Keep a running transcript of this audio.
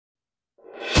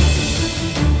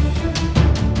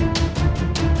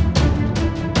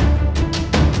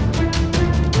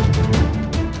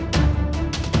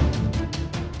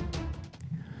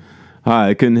Hi,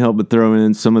 I couldn't help but throw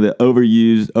in some of the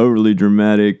overused, overly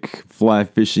dramatic fly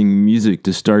fishing music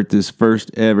to start this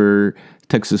first ever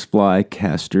Texas Fly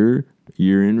Caster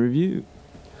year in review.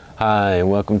 Hi,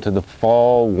 and welcome to the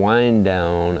fall wind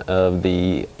down of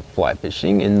the fly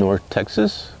fishing in North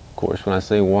Texas. Of course, when I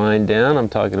say wind down, I'm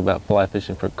talking about fly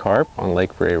fishing for carp on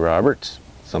Lake Ray Roberts,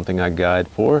 something I guide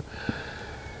for.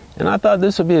 And I thought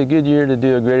this would be a good year to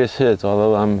do a greatest hits,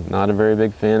 although I'm not a very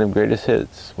big fan of greatest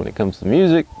hits. When it comes to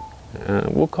music,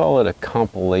 we'll call it a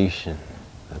compilation.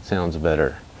 That sounds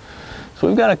better. So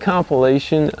we've got a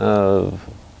compilation of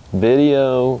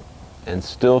video and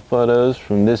still photos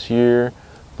from this year,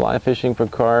 fly fishing for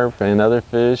carp and other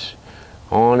fish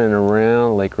on and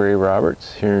around Lake Ray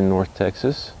Roberts here in North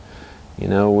Texas. You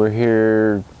know, we're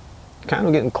here kind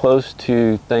of getting close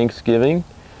to Thanksgiving,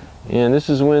 and this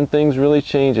is when things really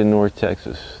change in North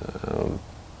Texas.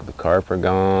 The carp are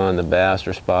gone, the bass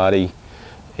are spotty,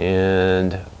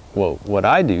 and what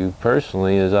I do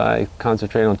personally is I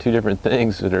concentrate on two different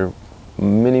things that are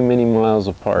many miles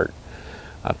apart.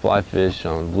 I fly fish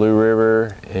on Blue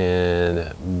River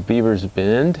and Beaver's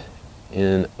Bend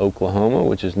in Oklahoma,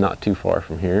 which is not too far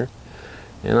from here.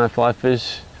 And I fly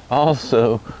fish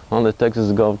also on the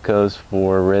Texas Gulf Coast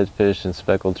for redfish and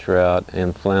speckled trout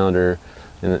and flounder,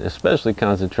 and especially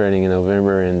concentrating in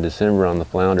November and December on the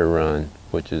flounder run,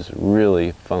 which is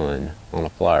really fun on a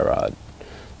fly rod.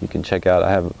 You can check out,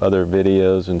 I have other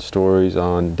videos and stories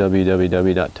on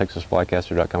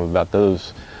www.texasflycaster.com about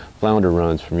those flounder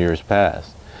runs from years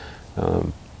past.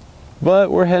 But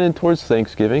we're heading towards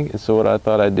Thanksgiving, and so what I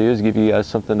thought I'd do is give you guys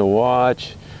something to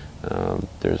watch.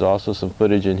 There's also some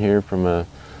footage in here from a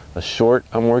short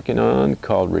I'm working on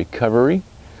called Recovery.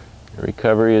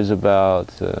 Recovery is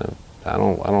about, I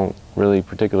don't really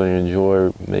particularly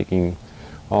enjoy making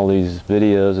all these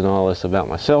videos and all this about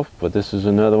myself, but this is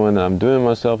another one that I'm doing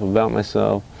myself about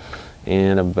myself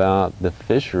and about the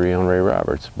fishery on Ray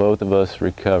Roberts, both of us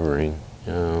recovering.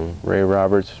 Ray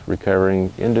Roberts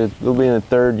recovering, we'll be in the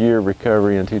third year of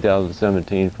recovery in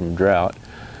 2017 from drought.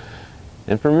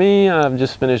 And for me, I've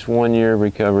just finished 1 year of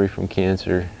recovery from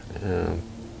cancer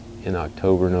in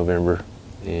October, November,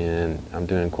 and I'm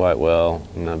doing quite well,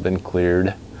 and I've been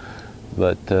cleared.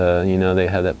 But you know, they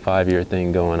have that 5-year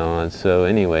thing going on. So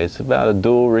anyway, it's about a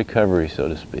dual recovery, so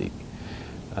to speak.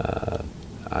 I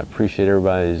appreciate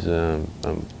everybody's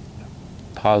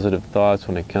positive thoughts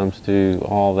when it comes to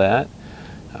all that.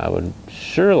 I would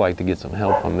sure like to get some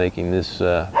help on making this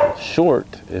short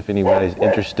if anybody's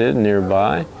interested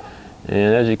nearby.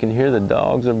 And as you can hear, the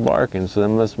dogs are barking, so that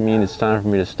must mean it's time for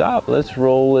me to stop. Let's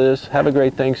roll this. Have a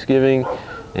great Thanksgiving.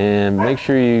 And make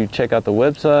sure you check out the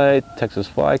website, Texas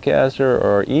Flycaster,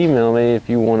 or email me if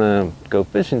you want to go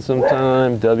fishing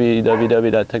sometime,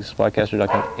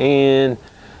 www.texasflycaster.com, and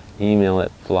email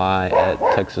at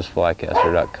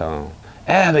fly@texasflycaster.com.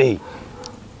 Abby,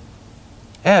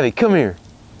 come here.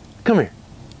 Come here.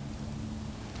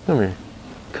 Come here.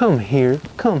 Come here.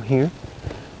 Come here.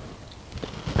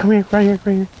 Come here, right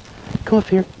here. Come up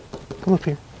here. Come up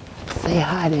here. Say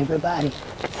hi to everybody.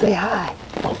 Say hi.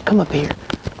 Oh, come up here.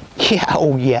 Yeah,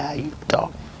 oh yeah, you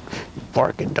dog.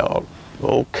 Barking dog.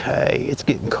 Okay, it's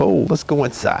getting cold. Let's go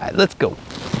inside. Let's go.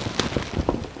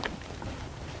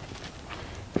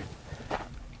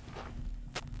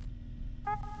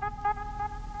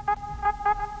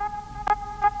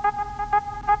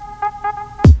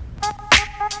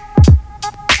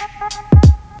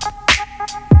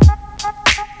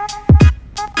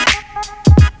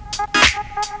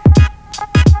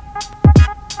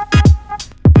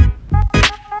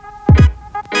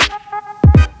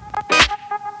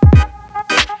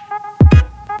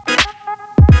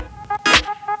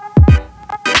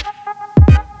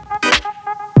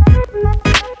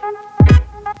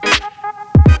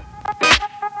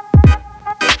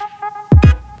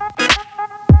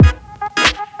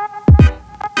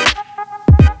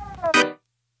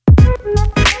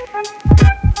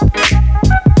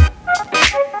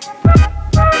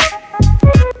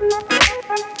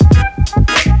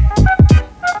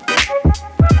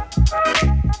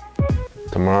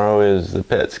 Tomorrow is the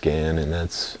PET scan, and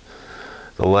that's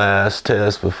the last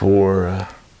test before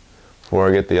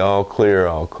I get the all clear.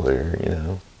 You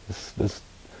know, this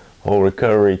whole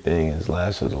recovery thing has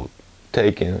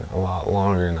taken a lot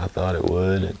longer than I thought it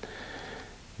would,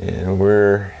 and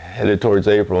we're headed towards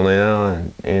April now,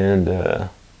 and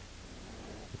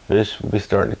fish will be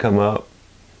starting to come up,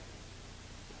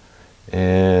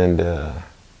 and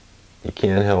you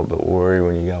can't help but worry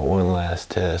when you got one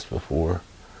last test before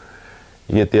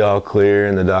you get the all clear,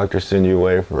 and the doctor send you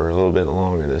away for a little bit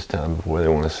longer this time before they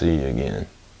want to see you again.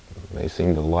 They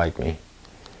seem to like me.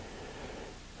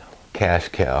 cash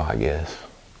cow, I guess.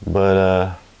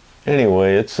 But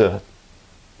anyway, it's a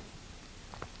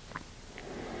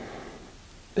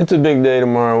big day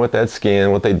tomorrow with that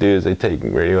scan. What they do is they take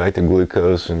radioactive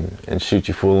glucose and shoot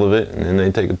you full of it, and then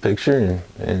they take a picture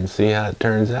and see how it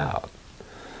turns out.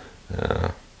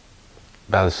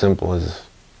 That's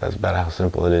about how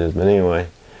simple it is. But anyway,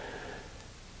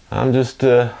 I'm just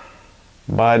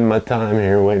biding my time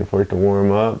here, waiting for it to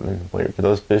warm up and waiting for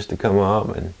those fish to come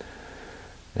up and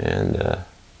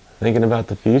thinking about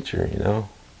the future, you know.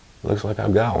 Looks like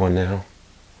I've got one now.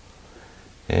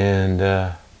 And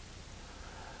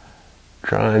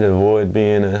trying to avoid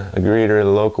being a greeter at a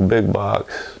local big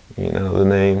box, you know the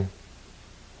name.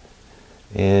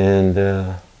 And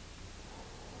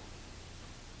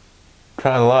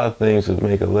tried a lot of things to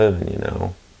make a living, you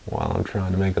know, while I'm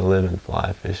trying to make a living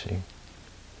fly fishing.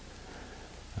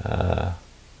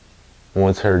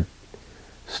 Once heard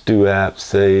Stu Apps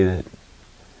say that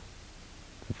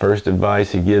the first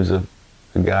advice he gives a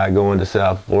guy going to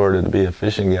South Florida to be a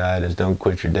fishing guide is don't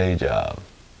quit your day job.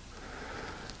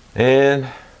 And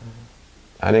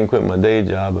I didn't quit my day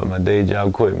job, but my day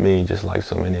job quit me, just like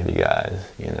so many of you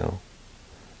guys, you know.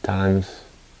 Times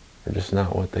are just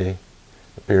not what they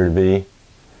appear to be.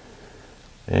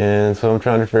 And so I'm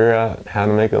trying to figure out how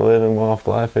to make a living while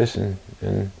fly fishing,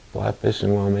 and fly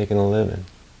fishing while making a living.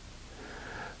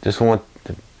 Just want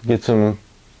to get some,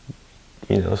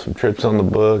 you know, some trips on the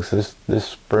books this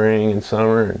spring and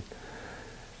summer,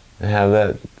 and have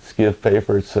that skiff pay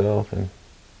for itself and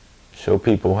show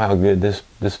people how good this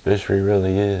fishery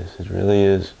really is. It really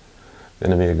is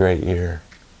going to be a great year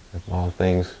if all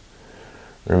things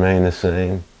remain the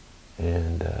same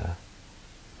and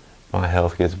my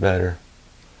health gets better.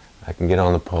 I can get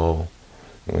on the pole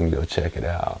and we can go check it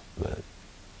out. But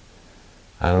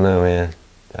I don't know, man.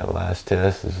 That last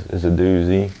test is a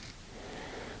doozy.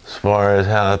 As far as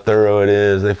how thorough it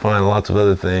is, they find lots of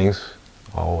other things,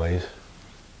 always.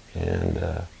 And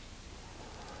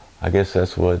I guess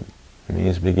that's what it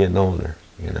means to be getting older,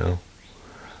 you know.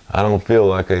 I don't feel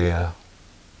like a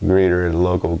greeter at a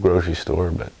local grocery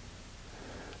store, but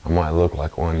I might look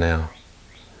like one now.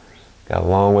 Got a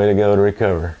long way to go to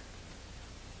recover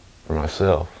for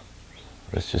myself.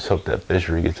 Let's just hope that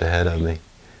fishery gets ahead of me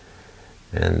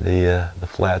and the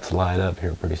flats light up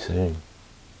here pretty soon.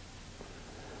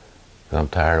 I'm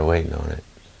tired of waiting on it.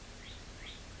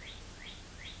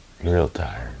 Real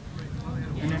tired.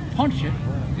 And then punch it,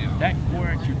 that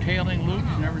where it's your tailing loops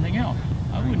and everything else.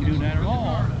 I wouldn't do that at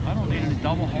all. I don't need any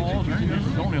double hauls or anything. This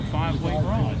is only a 5-weight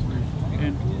rod.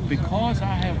 And because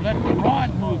I have let the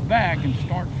rod move back and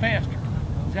start faster.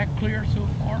 Is that clear so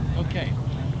far? Okay.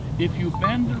 If you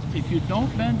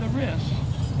don't bend the wrists,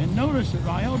 and notice that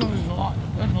my elbow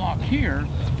doesn't lock here,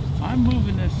 I'm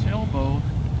moving this elbow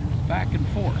back and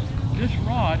forth. This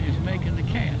rod is making the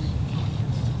cast.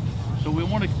 So we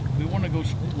want to go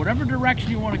whatever direction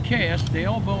you want to cast. The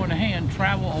elbow and the hand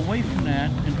travel away from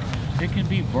that, and it can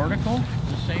be vertical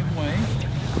the same way.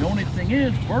 The only thing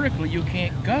is, vertically you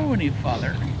can't go any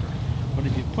further. But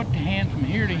if you put the hand from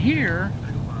here to here,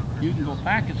 you can go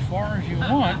back as far as you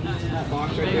want. I'm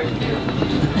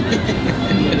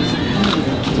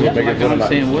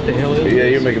saying, what the hell is this? Yeah,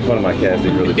 you're making fun of my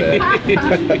casting really bad.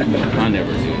 I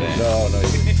never do that. No.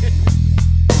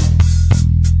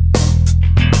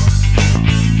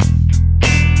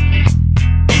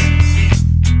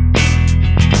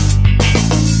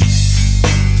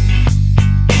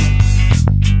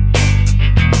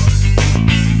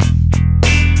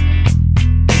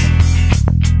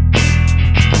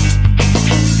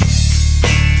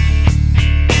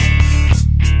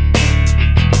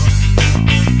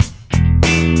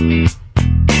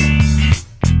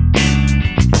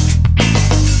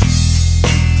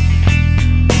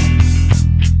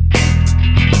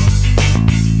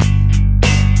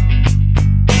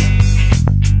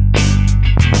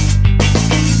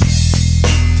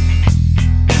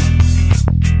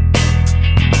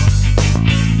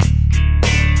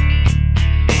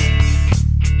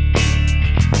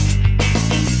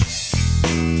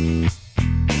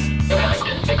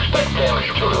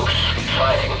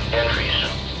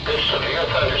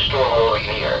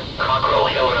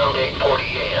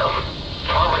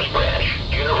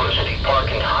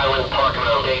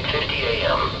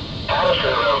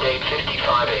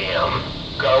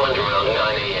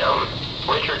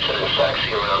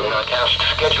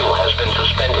 Schedule has been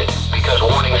suspended because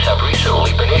warnings have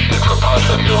recently been issued for parts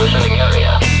of your listening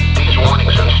area. These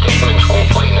warnings and statements will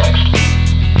play next.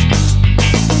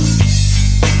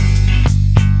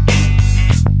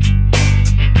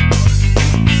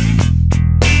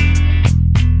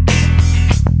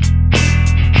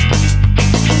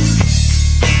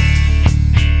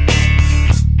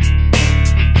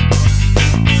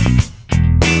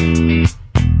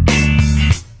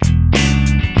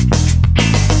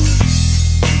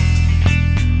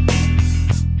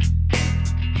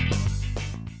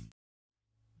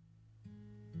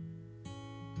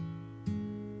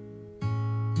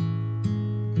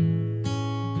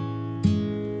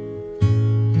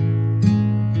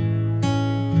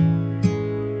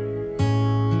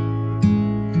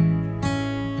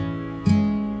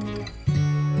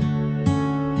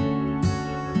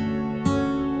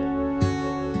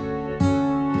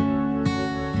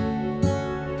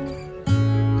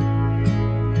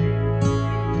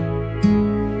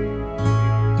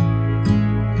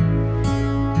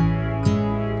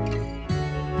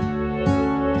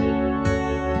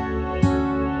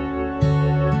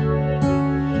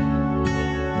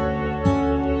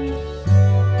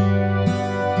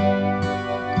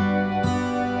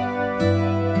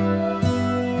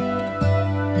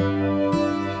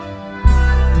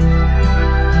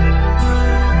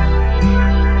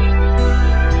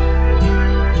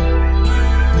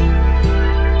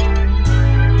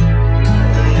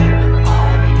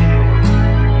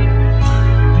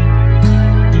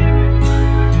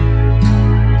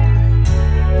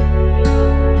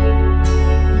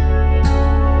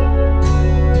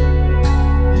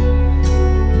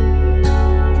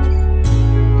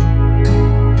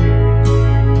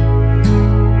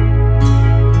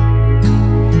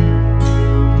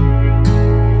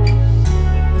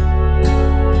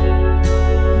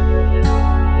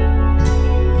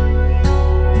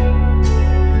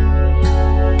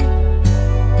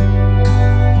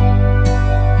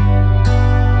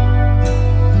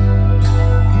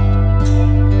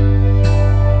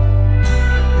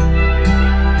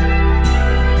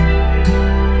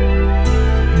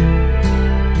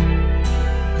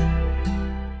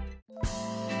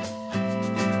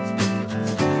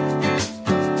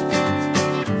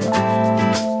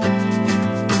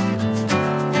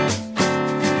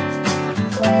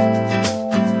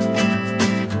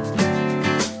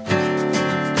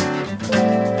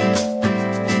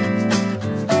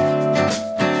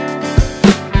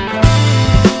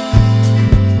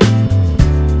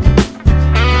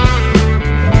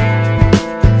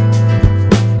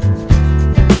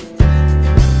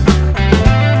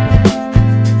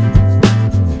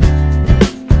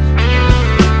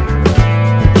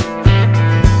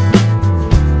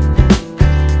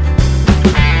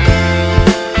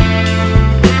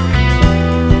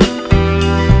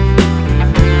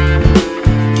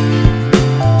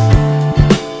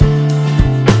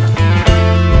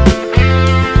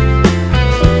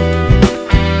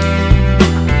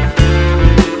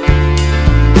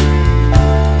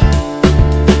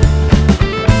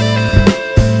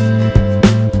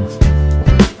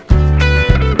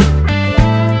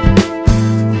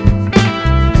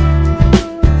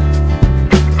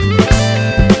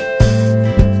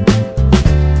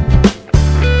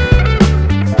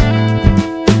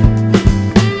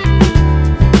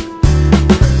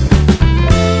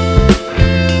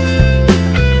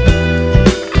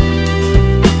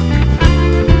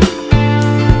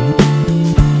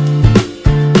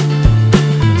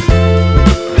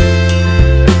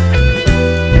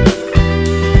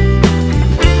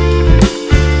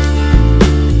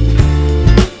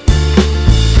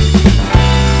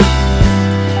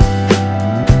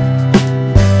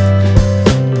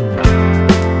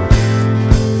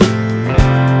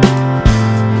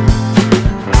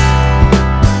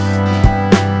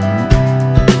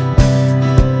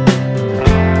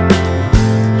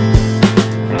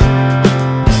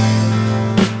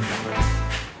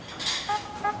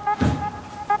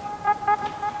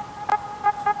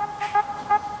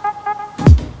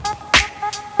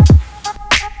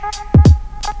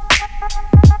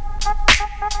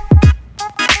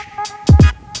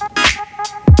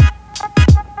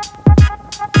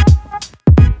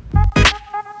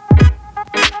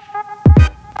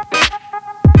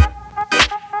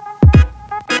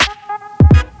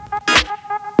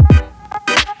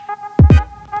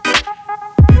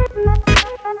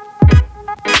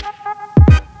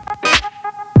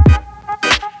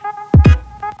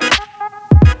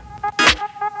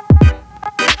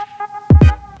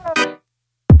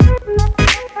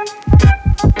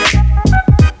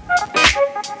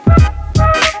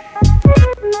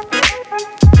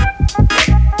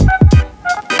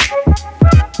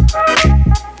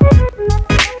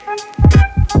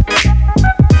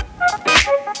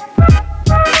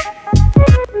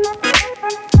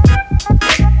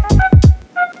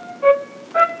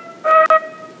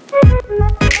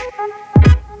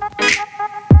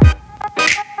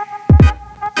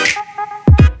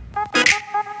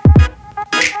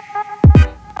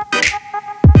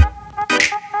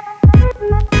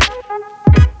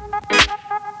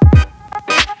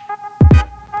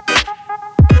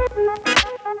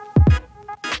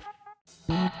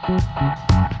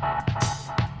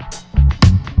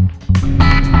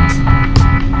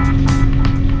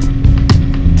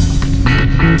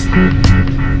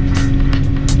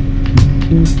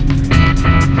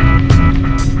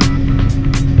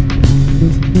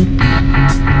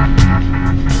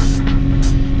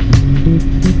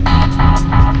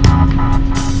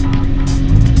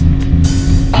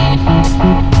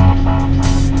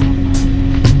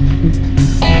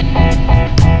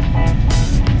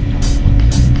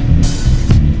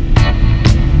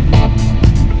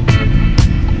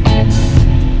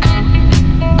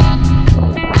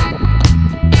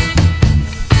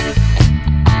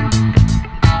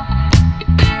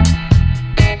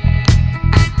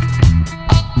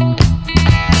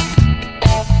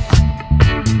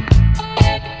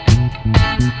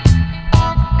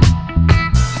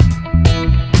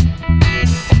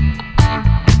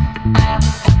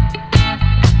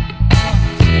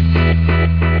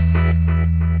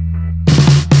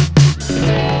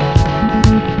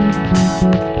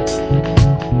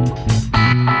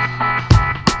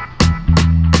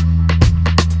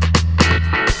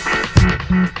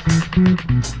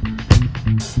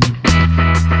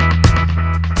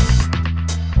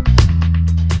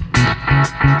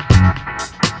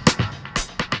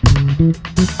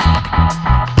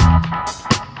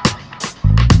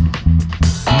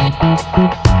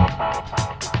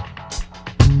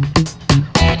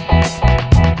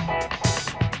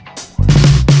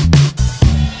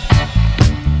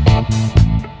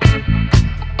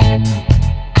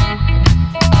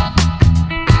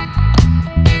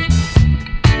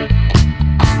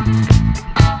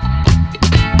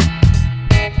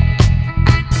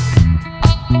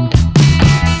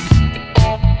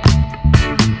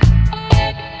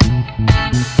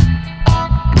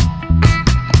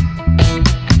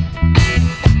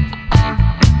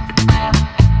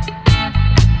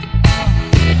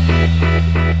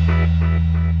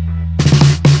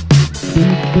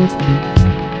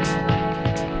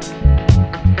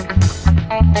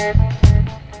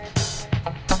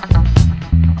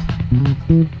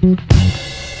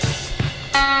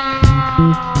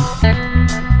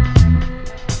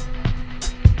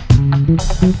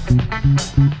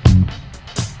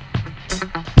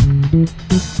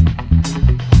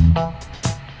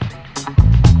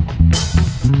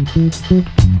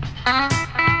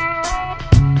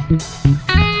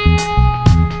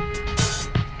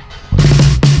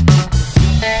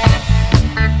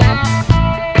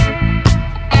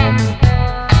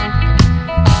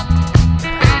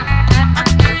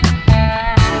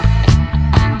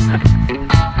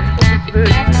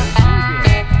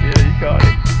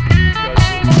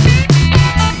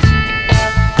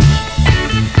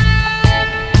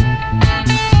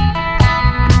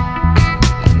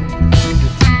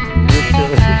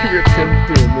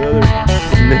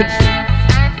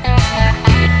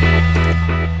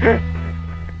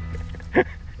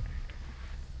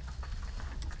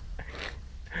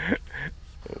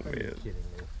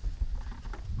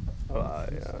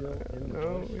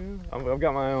 I've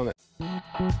got my eye on it.